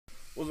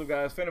What's up,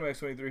 guys?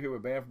 PhantomX23 here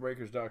with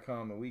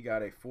BAMFBreakers.com, and we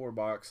got a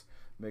 4-box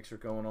mixer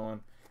going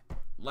on.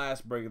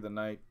 Last break of the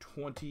night,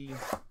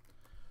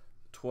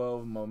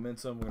 2012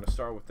 Momentum. We're going to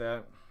start with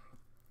that.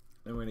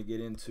 Then we're going to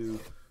get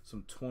into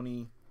some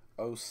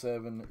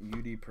 2007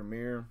 UD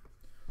Premier,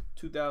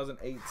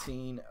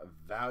 2018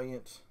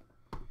 Valiant,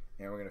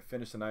 and we're going to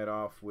finish the night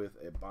off with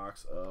a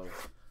box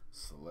of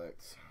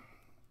Select.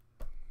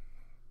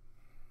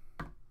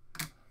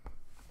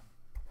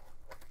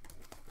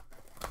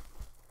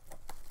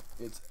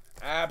 It's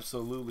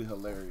absolutely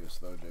hilarious,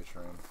 though,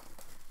 J-Train.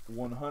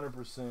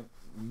 100%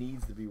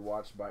 needs to be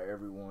watched by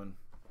everyone.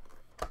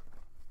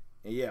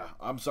 And yeah,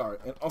 I'm sorry.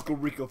 And Uncle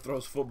Rico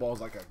throws footballs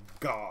like a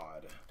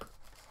god.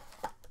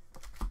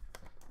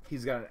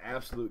 He's got an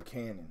absolute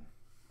cannon.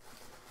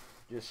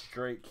 Just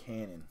straight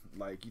cannon.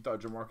 Like, you thought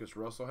Jamarcus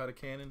Russell had a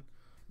cannon?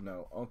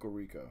 No, Uncle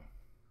Rico.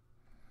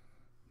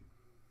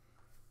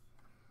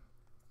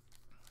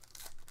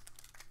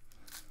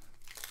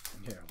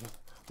 Yeah,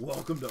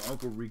 welcome to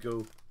Uncle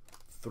Rico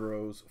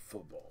throws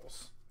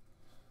footballs.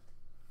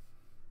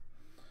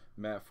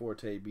 Matt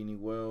Forte, Beanie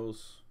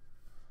Wells.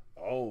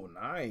 Oh,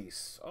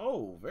 nice.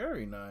 Oh,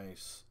 very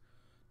nice.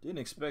 Didn't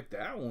expect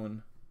that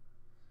one.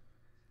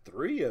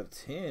 3 of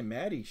 10.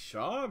 Matty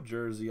Schaub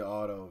jersey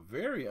auto.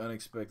 Very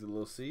unexpected,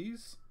 little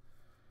C's.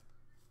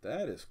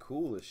 That is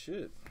cool as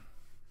shit.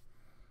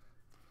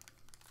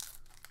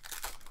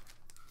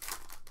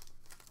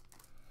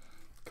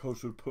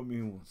 Coach would put me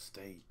in one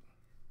state.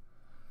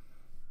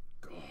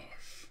 Gosh.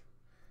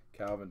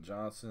 Calvin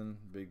Johnson,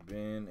 Big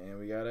Ben, and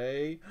we got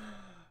a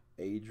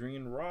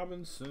Adrian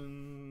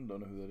Robinson.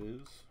 Don't know who that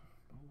is.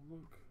 Oh,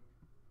 look.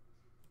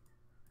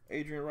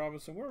 Adrian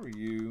Robinson, where were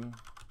you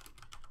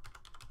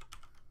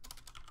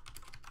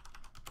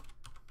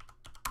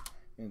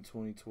in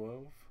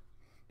 2012?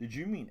 Did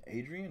you mean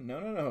Adrian?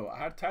 No.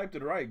 I typed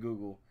it right,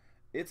 Google.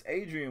 It's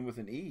Adrian with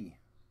an E.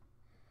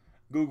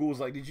 Google was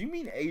like, did you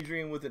mean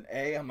Adrian with an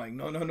A? I'm like,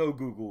 no,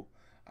 Google.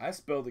 I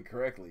spelled it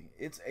correctly.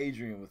 It's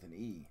Adrian with an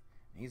E.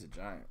 He's a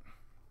giant.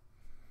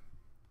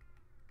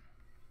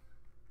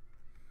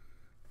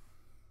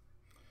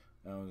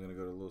 Now I'm going to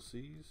go to Little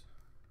C's.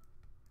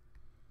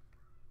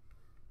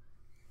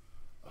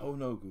 Oh,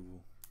 no,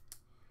 Google.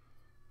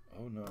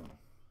 Oh, no.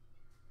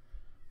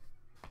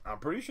 I'm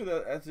pretty sure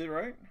that's it,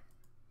 right?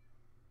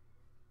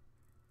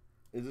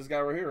 Is this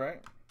guy right here,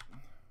 right?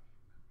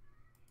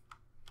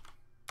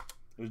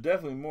 There's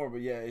definitely more,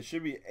 but yeah, it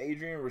should be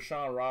Adrian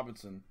Rashawn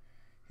Robinson.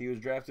 He was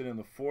drafted in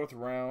the 4th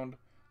round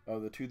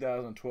of the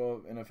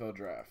 2012 NFL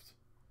Draft.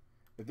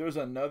 If there's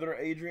another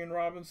Adrian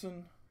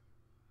Robinson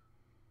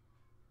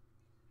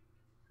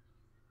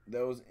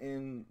that was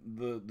in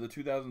the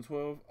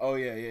 2012, oh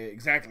yeah,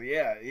 exactly.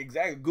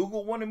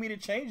 Google wanted me to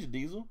change it,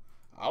 Diesel.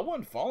 I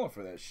wasn't falling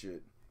for that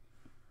shit.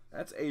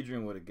 That's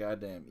Adrian with a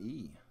goddamn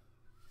E.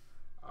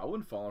 I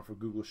wasn't falling for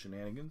Google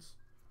shenanigans.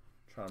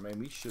 Trying to make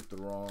me ship the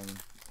wrong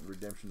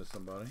redemption to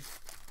somebody.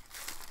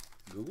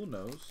 Google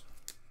knows.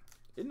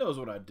 It knows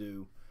what I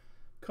do.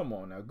 Come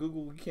on now,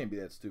 Google, you can't be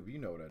that stupid. You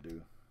know what I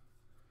do.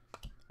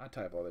 I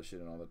type all that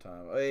shit in all the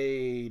time.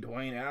 Hey,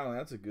 Dwayne Allen,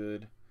 that's a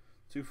good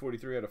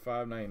 243 out of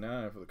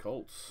 599 for the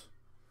Colts.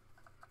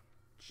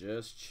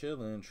 Just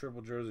chilling.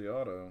 Triple jersey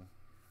auto.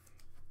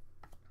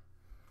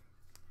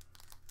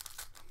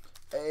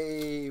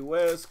 Hey,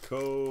 West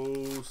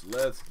Coast.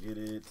 Let's get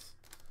it.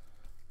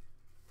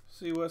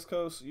 See, West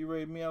Coast, you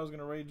raid me, I was going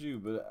to raid you,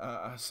 but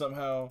I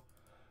somehow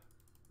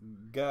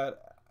got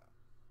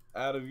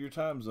out of your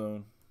time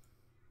zone.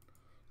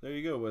 There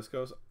you go, West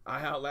Coast.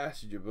 I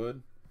outlasted you,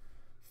 bud.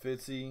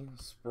 Fitzy,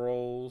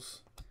 Sproles,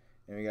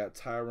 and we got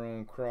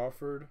Tyrone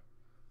Crawford,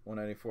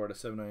 194 out of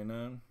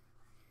 799.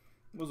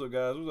 What's up,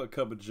 guys? What's up,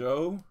 Cup of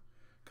Joe?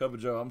 Cup of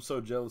Joe, I'm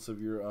so jealous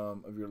of your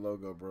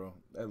logo, bro.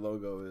 That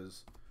logo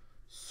is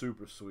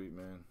super sweet,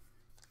 man.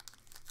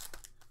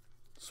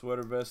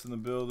 Sweater vest in the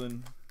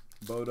building.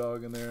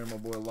 Bodog in there, my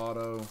boy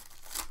Lotto.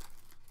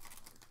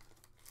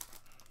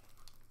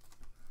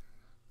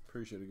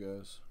 Appreciate it,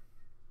 guys.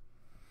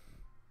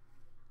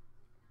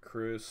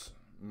 Chris,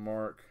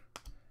 Mark,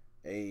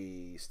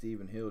 a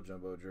Stephen Hill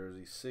jumbo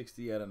jersey,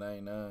 60 out of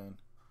 99.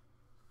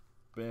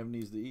 Bam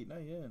needs to eat.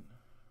 Not yet.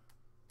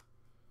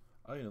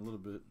 I'll eat a little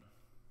bit.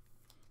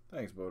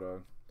 Thanks,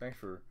 Bodog. Thanks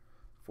for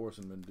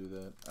forcing me to do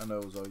that. I know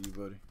it was all you,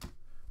 buddy.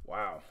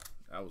 Wow,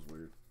 that was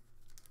weird.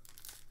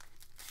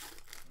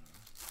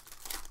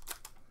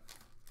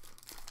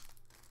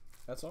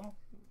 That's all?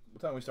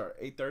 What time we start?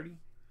 8:30?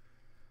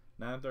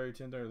 9:30,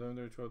 10:30,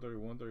 11:30, 12:30,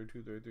 1:30,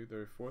 2:30,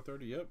 3:30,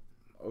 4:30. Yep.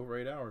 Over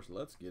 8 hours.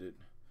 Let's get it.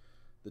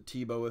 The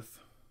Teboweth.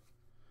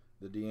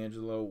 The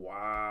D'Angelo.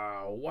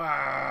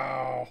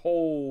 Wow.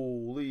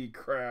 Holy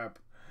crap.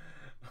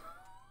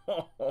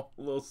 Oh,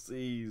 little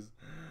C's.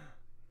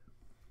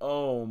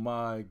 Oh,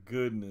 my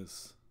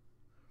goodness.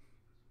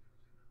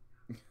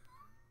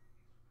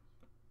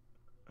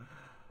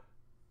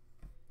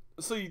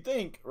 So you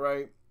think,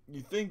 right?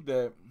 You think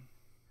that...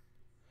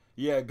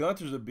 Yeah,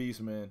 Gunter's a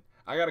beast, man.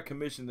 I got a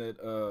commission that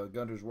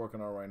Gunter's working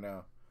on right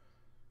now.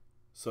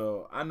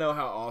 So I know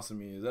how awesome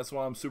he is. That's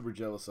why I'm super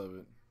jealous of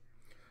it.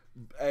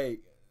 Hey,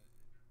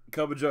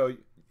 Cubba Joe,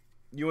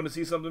 you want to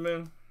see something,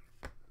 man?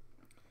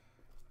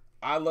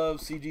 I love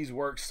CG's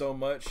work so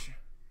much.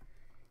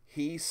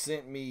 He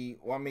sent me,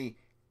 well, I mean,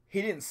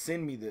 he didn't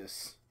send me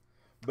this,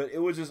 but it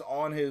was just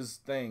on his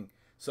thing.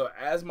 So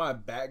as my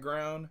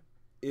background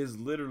is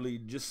literally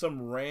just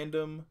some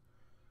random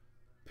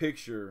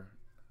picture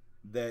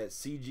that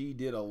CG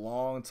did a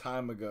long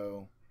time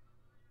ago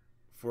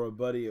for a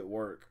buddy at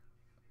work.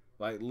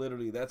 Like,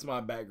 literally, that's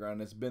my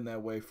background. It's been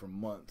that way for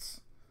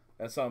months.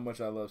 That's how much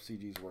I love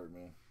CG's work,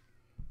 man.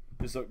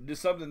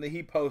 Just something that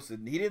he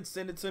posted. He didn't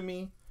send it to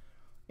me,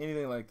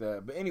 anything like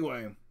that. But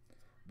anyway,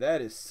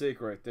 that is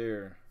sick right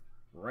there.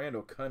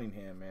 Randall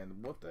Cunningham, man.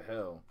 What the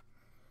hell?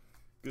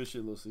 Good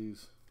shit, Lil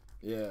C's.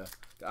 Yeah.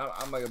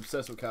 I'm like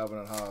obsessed with Calvin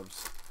and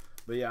Hobbes.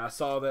 But yeah, I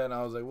saw that and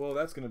I was like, well,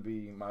 that's going to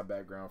be my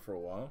background for a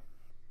while.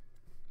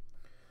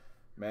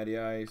 Matty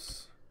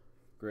Ice,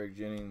 Greg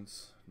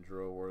Jennings,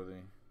 Jerome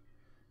Worthy.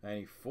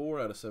 94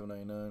 out of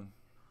 799.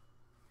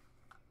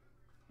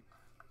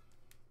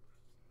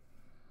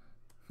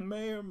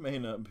 May or may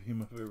not be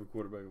my favorite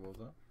quarterback of all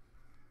time.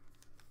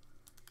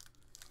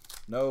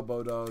 No,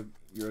 Bodog,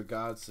 you're a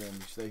godsend.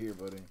 You stay here,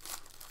 buddy.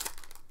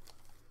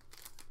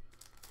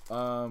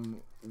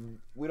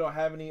 We don't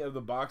have any of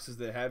the boxes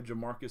that have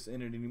Jamarcus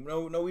in it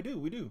anymore. No, we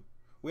do.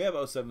 We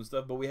have 07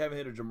 stuff, but we haven't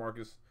hit a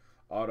Jamarcus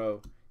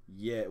auto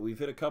yet. We've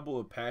hit a couple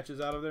of patches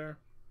out of there,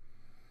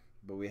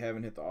 but we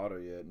haven't hit the auto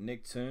yet.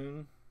 Nick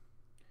Toon,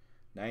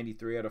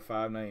 93 out of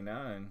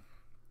 599.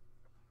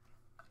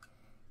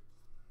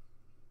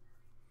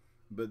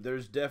 But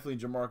there's definitely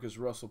Jamarcus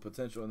Russell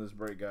potential in this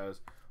break, guys.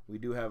 We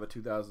do have a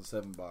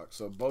 2007 box.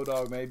 So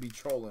Bodog may be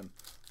trolling,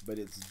 but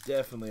it's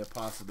definitely a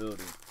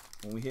possibility.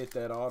 When we hit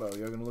that auto,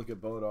 you're going to look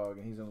at Bodog,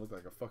 and he's going to look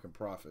like a fucking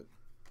prophet.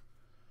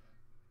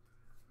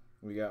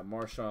 We got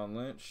Marshawn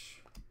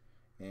Lynch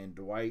and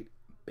Dwight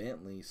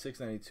Bentley,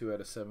 692 out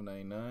of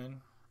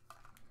 799.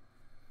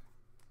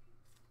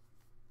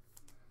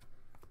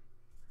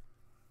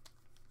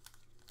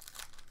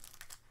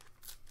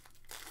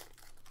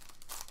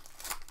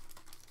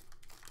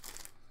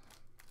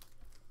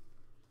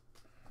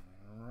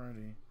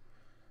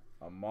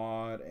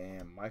 Ahmad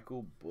and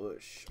Michael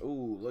Bush.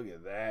 Ooh, look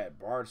at that.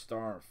 Bart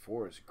Starr and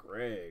Forrest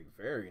Gregg.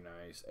 Very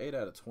nice. 8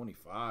 out of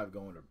 25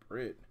 going to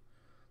Britt.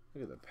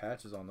 Look at the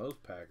patches on those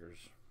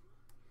Packers.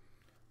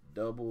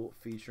 Double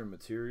feature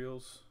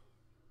materials.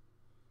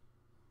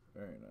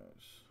 Very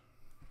nice.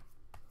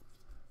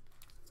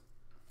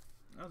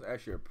 That was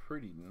actually a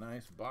pretty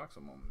nice box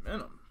of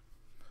momentum.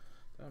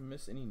 Did I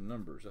miss any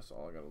numbers? That's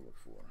all I got to look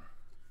for.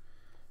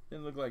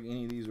 Didn't look like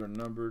any of these were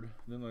numbered.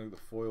 Didn't look like the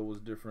foil was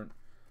different.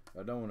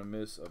 I don't want to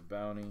miss a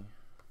bounty.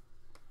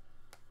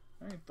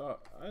 I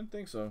didn't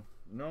think so.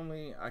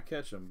 Normally I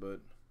catch them, but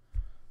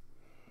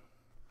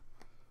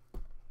I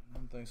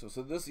don't think so.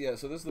 So this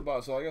is the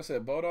box. So like I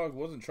said, Bodog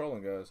wasn't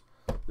trolling, guys.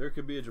 There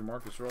could be a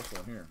Jamarcus Russell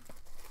in here.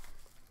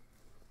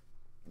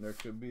 There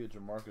could be a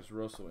Jamarcus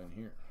Russell in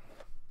here.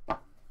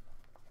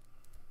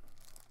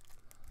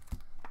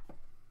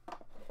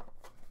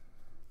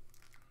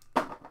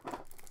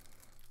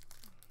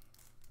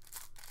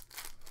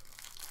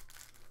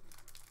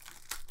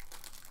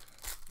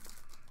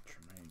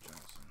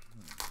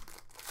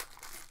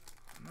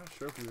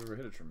 Sure if we've ever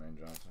hit a Tremaine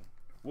Johnson.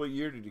 What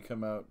year did he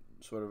come out,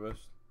 Sweater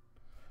Vest?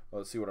 Well,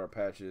 let's see what our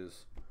patch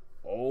is.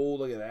 Oh,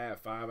 look at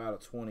that. 5 out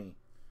of 20.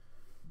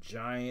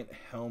 Giant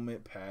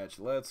helmet patch.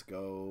 Let's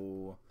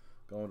go.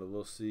 Going to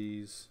Lil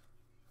C's.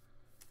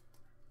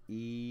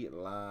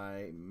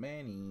 Eli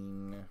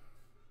Manning.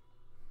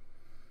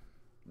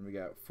 And we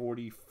got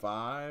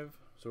 45.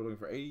 So we're looking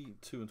for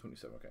 82 and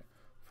 27. Okay.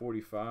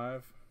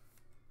 45.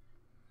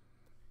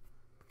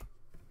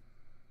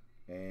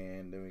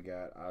 And then we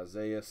got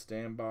Isaiah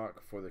Stanbach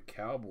for the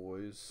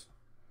Cowboys.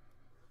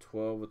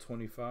 12 of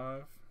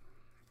 25.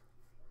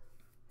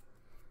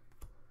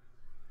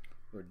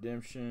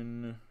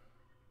 Redemption.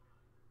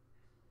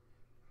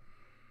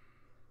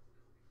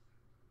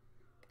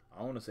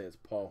 I want to say it's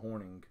Paul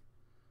Horning.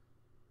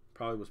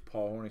 Probably was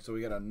Paul Horning. So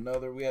we got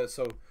another.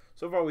 So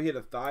far we hit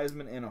a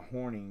Theismann and a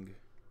Horning.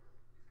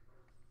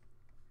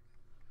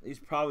 These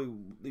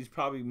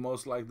probably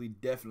most likely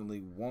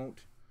definitely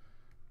won't.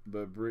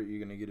 But Britt,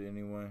 you're gonna get it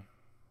anyway.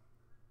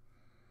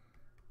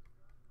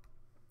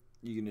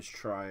 You can just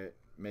try it.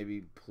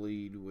 Maybe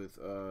plead with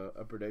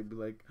Upper Deck. Be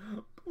like,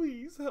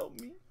 please help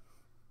me.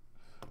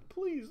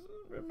 Please,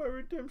 my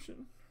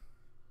redemption.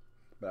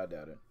 But I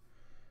doubt it.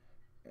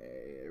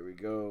 Hey, there we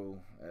go.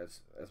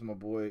 That's my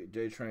boy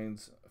J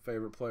Train's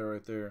favorite player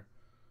right there.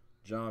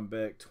 John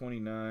Beck,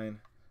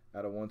 29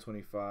 out of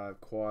 125.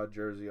 Quad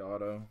jersey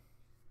auto.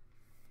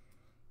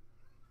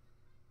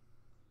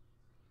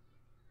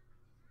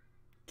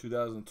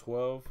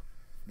 2012.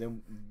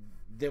 Then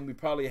we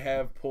probably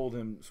have pulled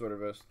him, Sweater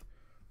Vest.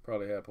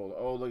 Probably have pulled.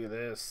 Oh, look at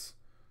this.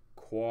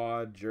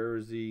 Quad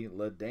jersey.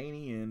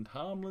 LaDainian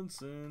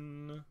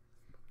Tomlinson.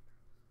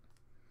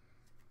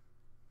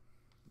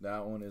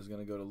 That one is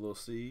going to go to Lil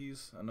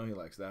C's. I know he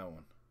likes that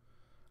one.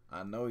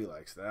 And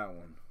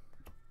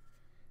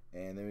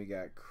then we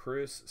got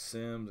Chris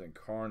Sims and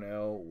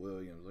Carnell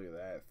Williams. Look at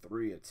that. got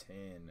 3 of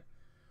 10.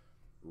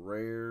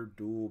 Rare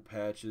dual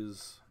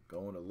patches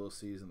going to Lil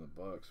C's in the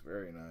Bucks.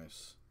 Very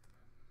nice.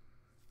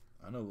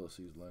 I know Lil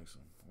C's likes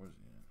him. Where's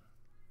he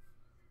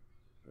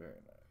at?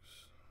 Very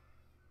nice.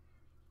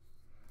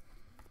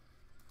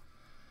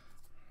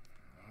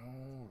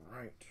 All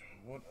right.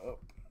 What up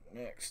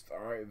next?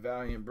 All right,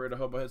 Valiant. Britt, I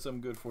hope I had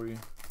something good for you.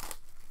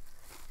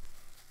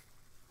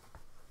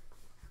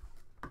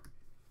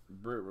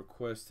 Britt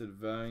requested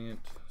Valiant,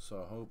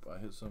 so I hope I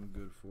hit something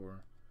good for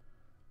her.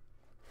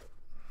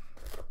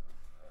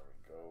 There we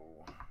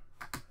go.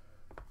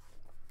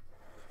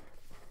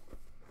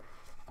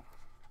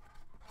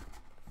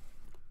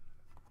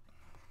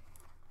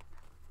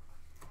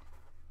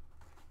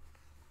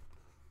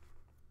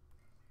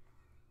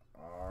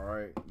 All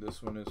right,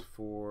 this one is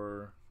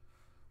for.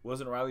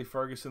 Wasn't Riley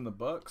Ferguson the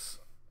Bucks?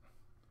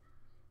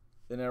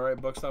 Isn't that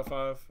right? Bucks top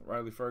 5.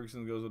 Riley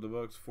Ferguson goes with the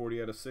Bucks.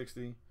 40 out of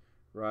 60.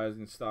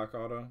 Rising stock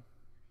auto.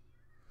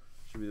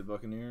 Should be the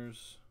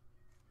Buccaneers.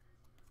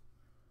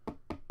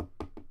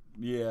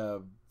 Yeah,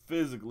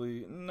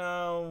 physically.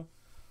 No.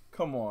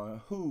 Come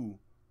on. Who?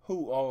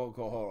 Oh,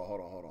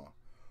 hold on.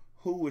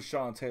 Who was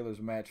Sean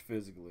Taylor's match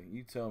physically?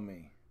 You tell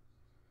me.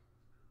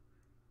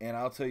 And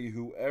I'll tell you,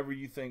 whoever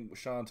you think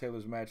Sean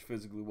Taylor's match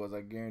physically was,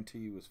 I guarantee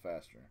you was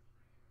faster.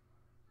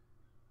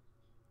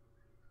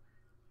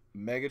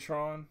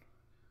 Megatron?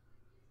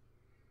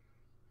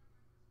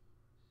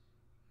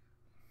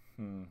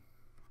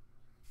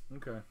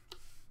 Okay.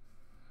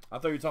 I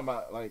thought you were talking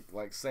about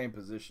like same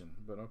position,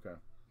 but okay.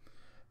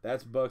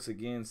 That's Bucks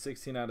again.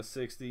 16 out of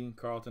 60.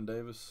 Carlton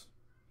Davis.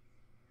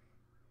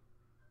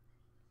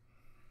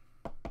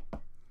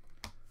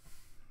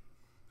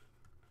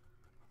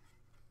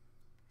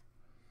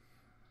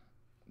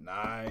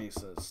 Nice.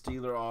 A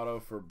Steeler auto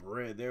for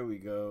Britt. There we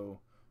go.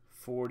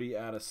 40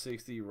 out of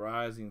 60.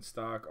 Rising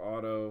stock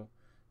auto.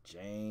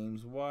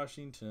 James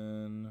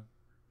Washington.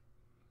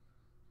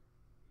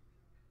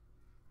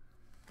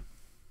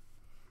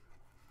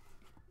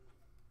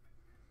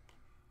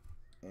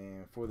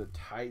 And for the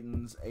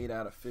Titans, 8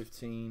 out of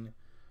 15.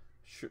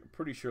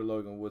 Pretty sure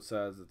Logan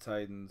Woodside's the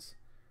Titans.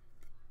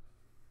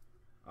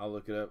 I'll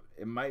look it up.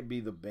 It might be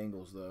the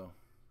Bengals, though.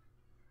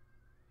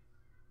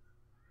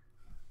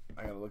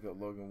 I gotta look up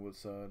Logan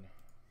Woodside.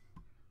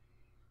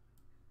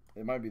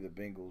 It might be the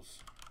Bengals.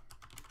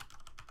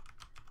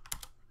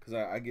 Because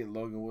I get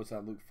Logan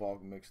Woodside, Luke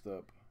Falk mixed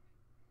up.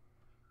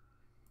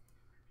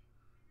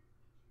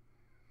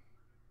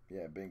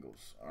 Yeah,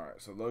 Bengals.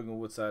 Alright, so Logan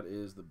Woodside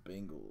is the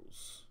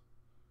Bengals.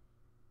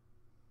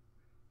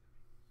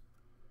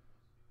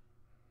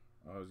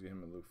 I always get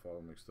him and Luke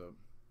Falk mixed up.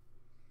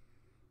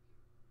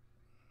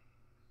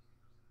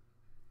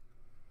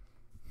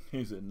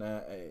 He's at 9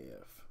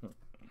 AF.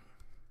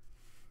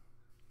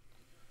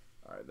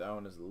 Alright, that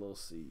one is a little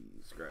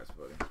C's. Grass,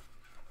 buddy.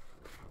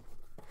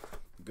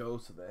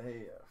 Goes to the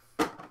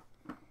AF.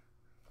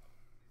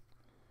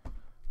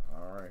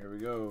 Alright, here we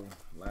go.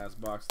 Last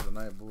box of the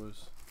night,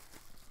 boys.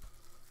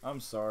 I'm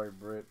sorry,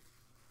 Britt.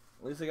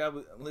 At least I got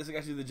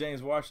you the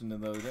James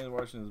Washington, though. James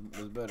Washington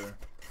was better.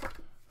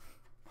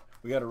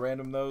 We got a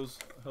random nose,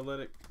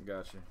 Heletic?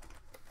 Got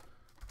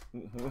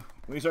you.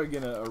 We start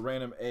getting a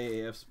random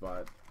AAF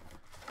spot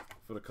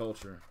for the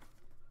culture.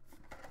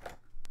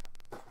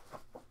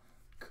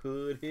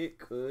 Could hit,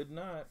 could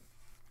not.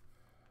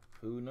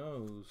 Who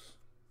knows?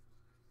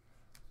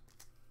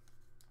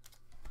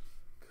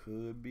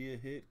 Could be a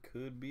hit,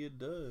 could be a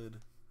dud.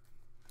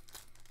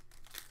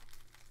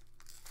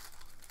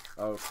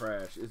 Oh,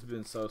 Crash. It's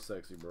been so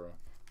sexy, bro.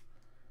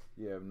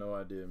 You have no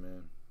idea,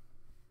 man.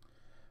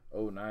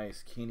 Oh,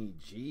 nice. Kenny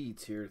G,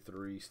 tier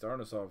 3.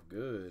 Starting us off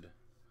good.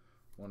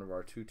 One of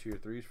our 2 tier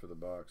 3s for the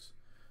box.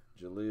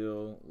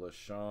 Jaleel,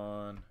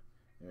 LaShawn,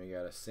 and we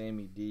got a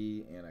Sammy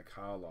D and a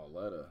Kyle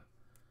Lauletta.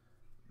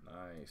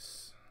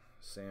 Nice.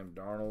 Sam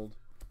Darnold,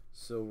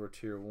 silver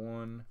tier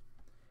 1.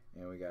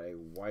 And we got a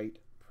white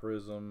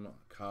prism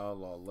Kyle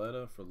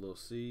Lauletta for Lil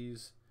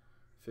C's.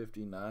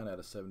 59 out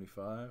of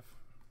 75.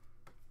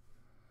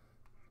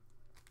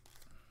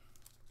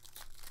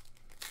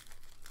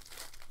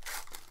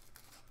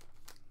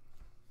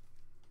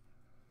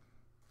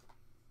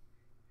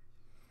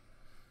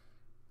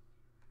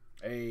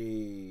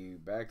 Hey,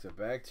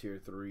 back-to-back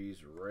tier 3s.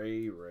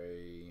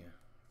 Ray.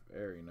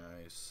 Very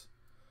nice.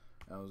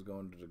 I was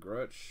going to the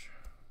Grutch.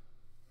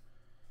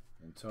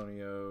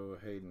 Antonio,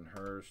 Hayden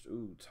Hurst.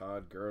 Ooh,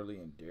 Todd Gurley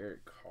and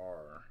Derek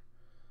Carr.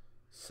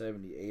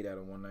 78 out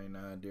of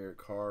 199. Derek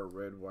Carr,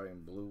 red, white,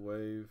 and blue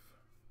wave.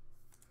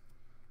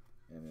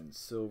 And then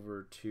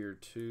silver tier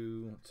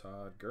 2,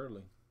 Todd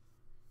Gurley.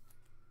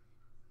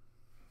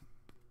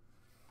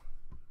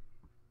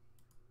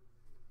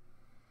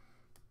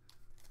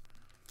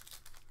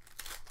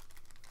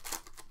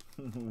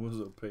 What's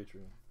up,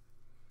 Patreon?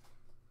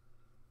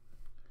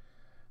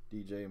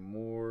 DJ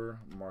Moore,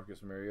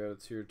 Marcus Mariota,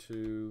 tier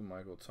 2,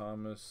 Michael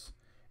Thomas,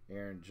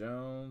 Aaron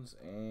Jones,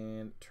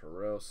 and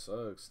Terrell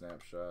Suggs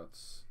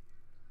snapshots.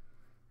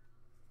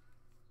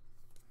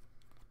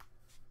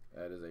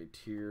 That is a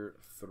tier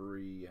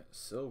 3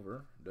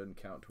 silver.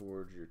 Doesn't count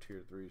towards your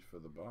tier 3s for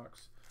the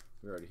box.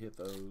 We already hit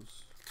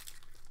those.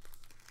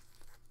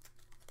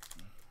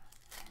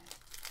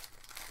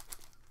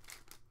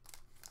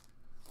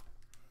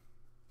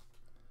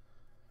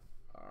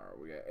 Alright,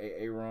 we got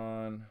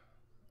Aaron,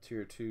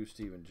 tier 2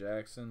 Steven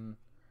Jackson,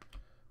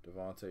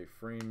 Devontae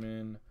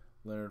Freeman,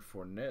 Leonard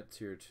Fournette,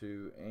 tier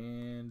 2,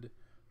 and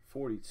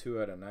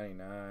 42 out of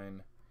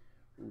 99.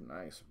 Ooh,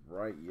 nice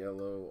bright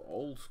yellow,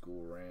 old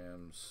school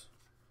Rams.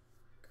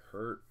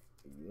 Kurt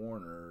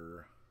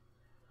Warner.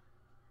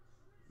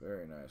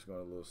 Very nice. Going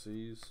to Little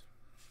C's.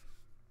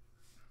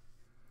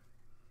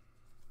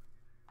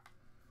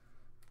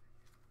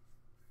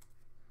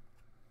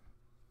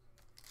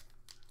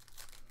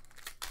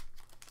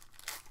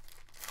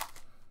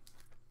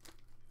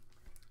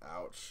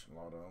 Ouch,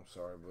 Lotto. I'm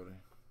sorry, buddy.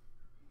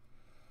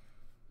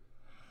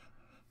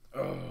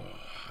 Oh,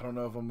 I don't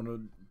know if I'm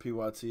going to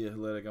PYT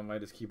Athletic. I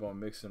might just keep on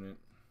mixing it.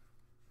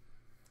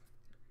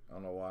 I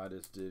don't know why I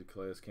just did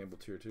Calais Campbell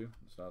tier 2.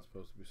 It's not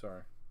supposed to be.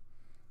 Sorry.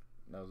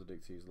 That was a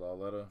Dick T's.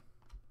 Lauletta,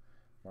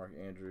 Mark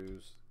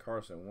Andrews,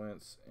 Carson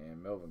Wentz,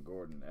 and Melvin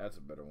Gordon. That's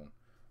a better one.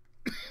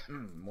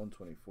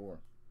 124.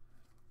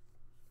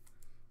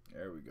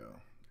 There we go.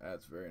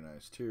 That's very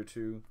nice. Tier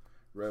 2,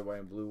 red, white,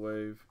 and blue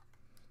wave,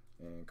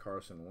 and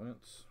Carson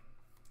Wentz.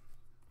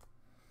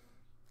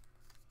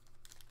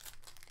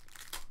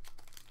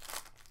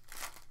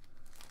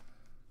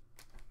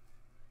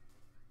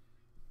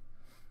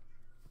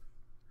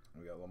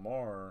 We got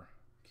Lamar,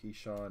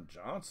 Keyshawn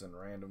Johnson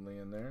randomly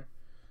in there.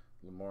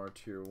 Lamar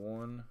tier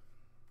 1.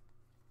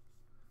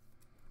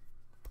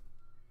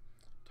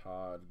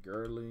 Todd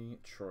Gurley,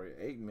 Troy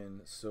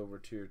Aikman, silver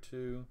tier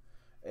 2.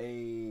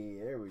 Hey,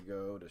 there we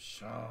go.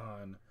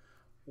 Deshaun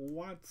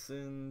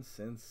Watson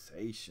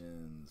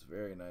sensations.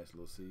 Very nice,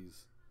 little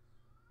C's.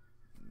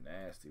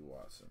 Nasty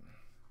Watson.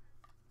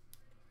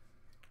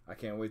 I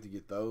can't wait to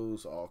get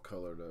those all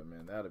colored up,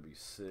 man. That'd be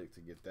sick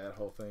to get that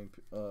whole thing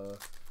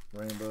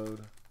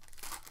rainbowed.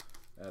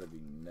 That'd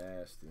be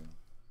nasty.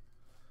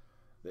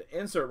 The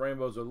insert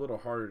rainbows are a little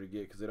harder to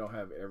get because they don't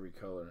have every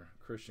color.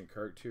 Christian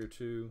Kirk tier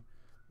 2.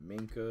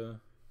 Minka.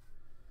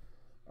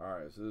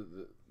 Alright, so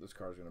this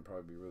card's going to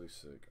probably be really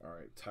sick.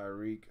 Alright,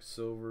 Tyreek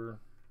silver.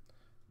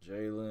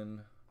 Jalen.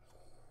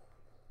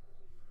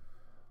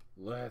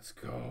 Let's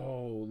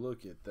go.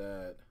 Look at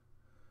that.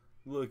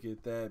 Look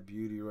at that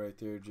beauty right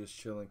there just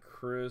chilling.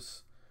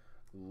 Chris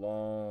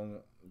Long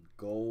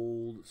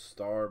gold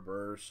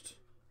starburst.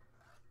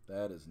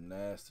 That is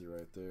nasty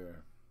right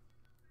there.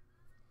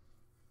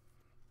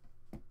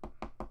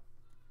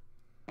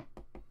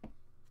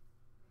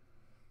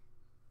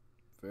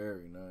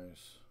 Very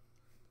nice.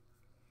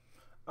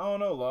 I don't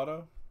know,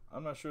 Lotto.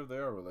 I'm not sure if they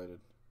are related.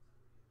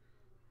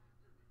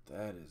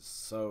 That is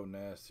so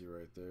nasty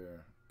right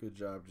there. Good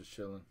job just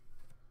chilling.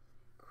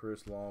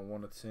 Chris Long,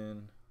 1 of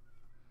 10.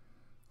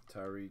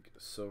 Tyreek,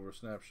 silver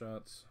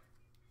snapshots.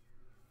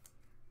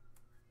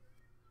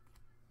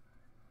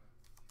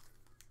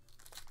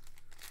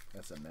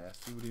 That's a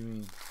nasty. What do you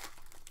mean?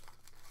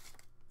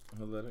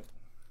 Athletic.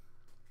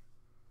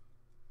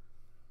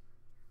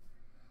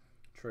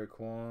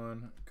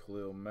 Traquan,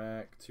 Khalil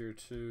Mack, tier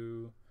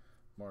 2.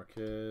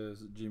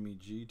 Marquez, Jimmy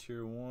G,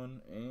 tier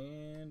 1.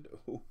 And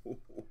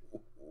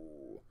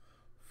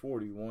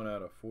 41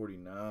 out of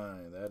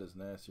 49. That is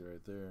nasty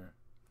right there.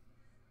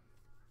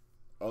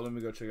 Oh, let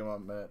me go check him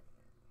out, Matt.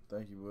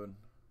 Thank you, bud.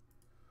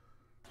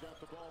 Got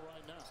the ball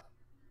right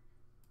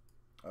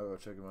now. I'll go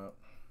check him out.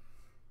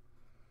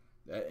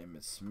 That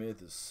Emmitt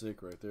Smith is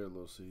sick right there,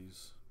 Lil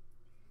C's.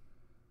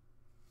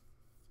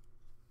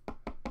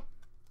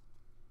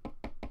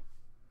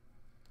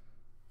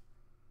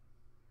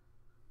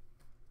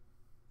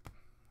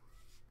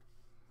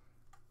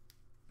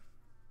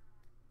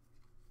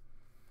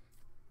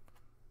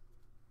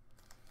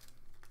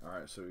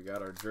 Alright, so we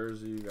got our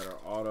jersey, we got our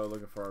auto,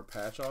 looking for our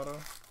patch auto.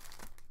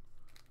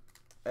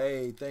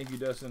 Hey, thank you,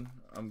 Dustin.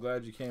 I'm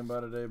glad you came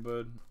by today,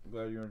 bud. I'm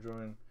glad you're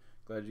enjoying.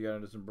 Glad you got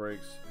into some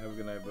breaks. Have a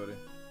good night, buddy.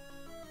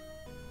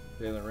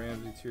 Jalen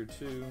Ramsey, tier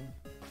 2.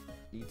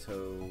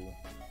 Ito,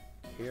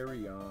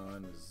 Carry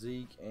On,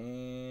 Zeke,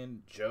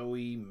 and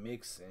Joey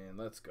Mixon.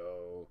 Let's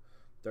go.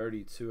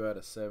 32 out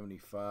of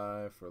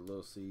 75 for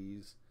Lil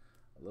C's.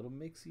 A little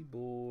mixy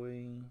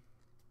boy.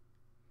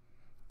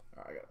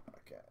 Alright,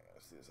 I gotta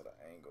see this at an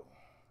angle.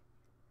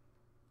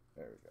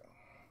 There we go.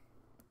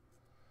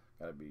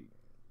 Gotta be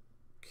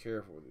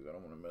careful with these. I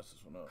don't want to mess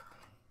this one up.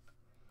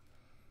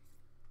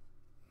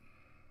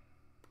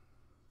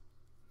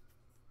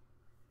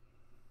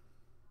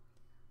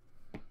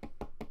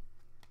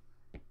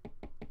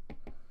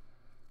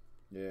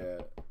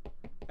 Yeah,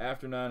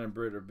 After 9 and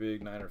Britt are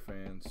big Niner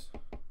fans,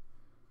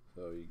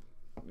 so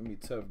it's gonna be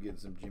tough getting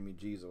some Jimmy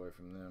G's away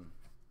from them.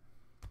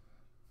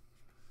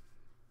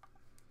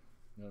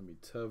 Gonna be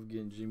tough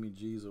getting Jimmy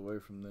G's away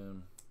from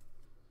them.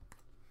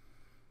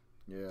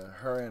 Yeah,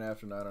 her and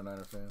After 9 are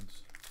Niner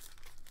fans.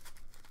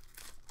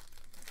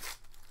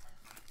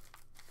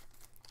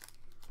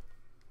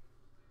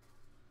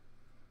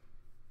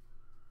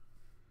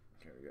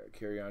 Okay, we got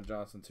Kerryon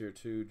Johnson, Tier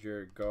 2.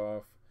 Jared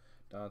Goff,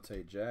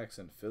 Dante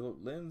Jackson, Phillip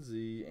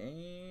Lindsay,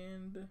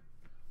 and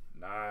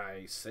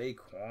nice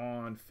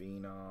Saquon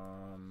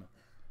Phenom.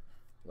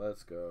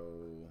 Let's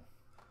go.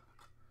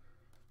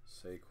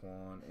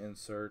 Saquon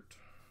insert.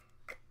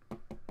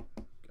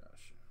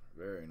 Gosh,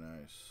 very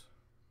nice.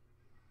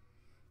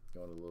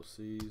 Going to little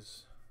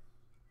C's.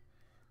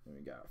 Then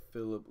we got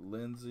Phillip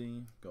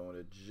Lindsay going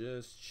to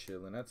just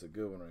chilling. That's a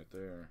good one right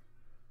there.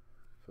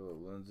 Phillip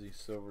Lindsay,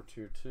 silver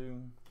Tier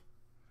 2.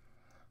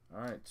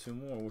 All right, 2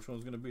 more. Which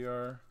one's gonna be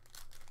our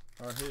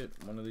hit?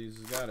 One of these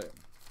has got it.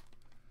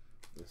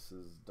 This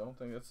is. Don't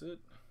think that's it.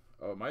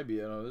 Oh, it might be.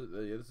 No,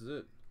 yeah, this is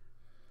it.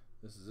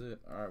 This is it.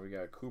 All right, we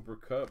got Cooper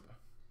Kupp,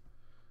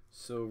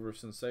 silver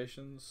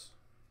sensations.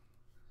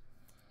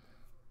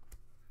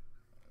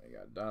 We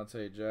got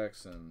Dante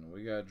Jackson.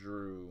 We got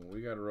Drew.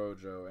 We got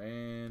Rojo.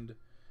 And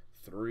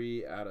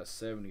 3 out of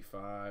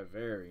 75.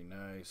 Very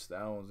nice.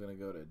 That one's going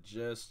to go to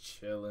just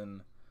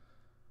chilling.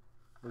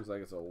 Looks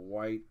like it's a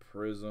white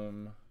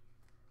prism.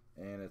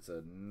 And it's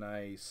a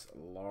nice,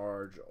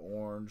 large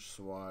orange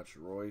swatch.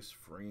 Royce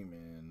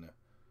Freeman.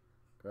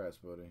 Congrats,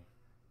 buddy.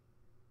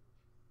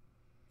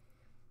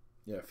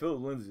 Yeah,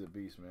 Phillip Lindsay's a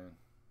beast, man.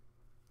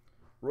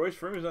 Royce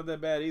Freeman's not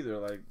that bad either.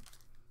 Like,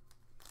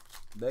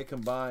 they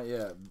combine,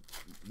 yeah,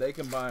 they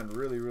combine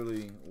really,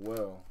 really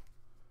well.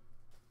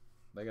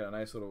 They got a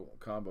nice little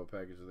combo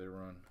package that they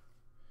run.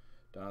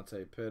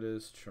 Dante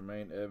Pettis,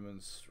 Tremaine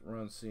Edmonds,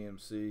 run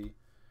CMC,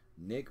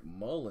 Nick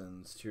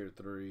Mullins, Tier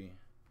 3,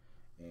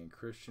 and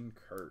Christian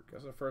Kirk.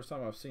 That's the first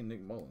time I've seen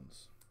Nick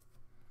Mullins.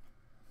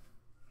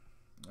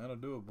 That'll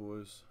do it,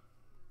 boys.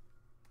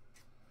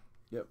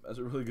 Yep, that's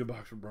a really good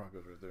box for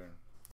Broncos right there.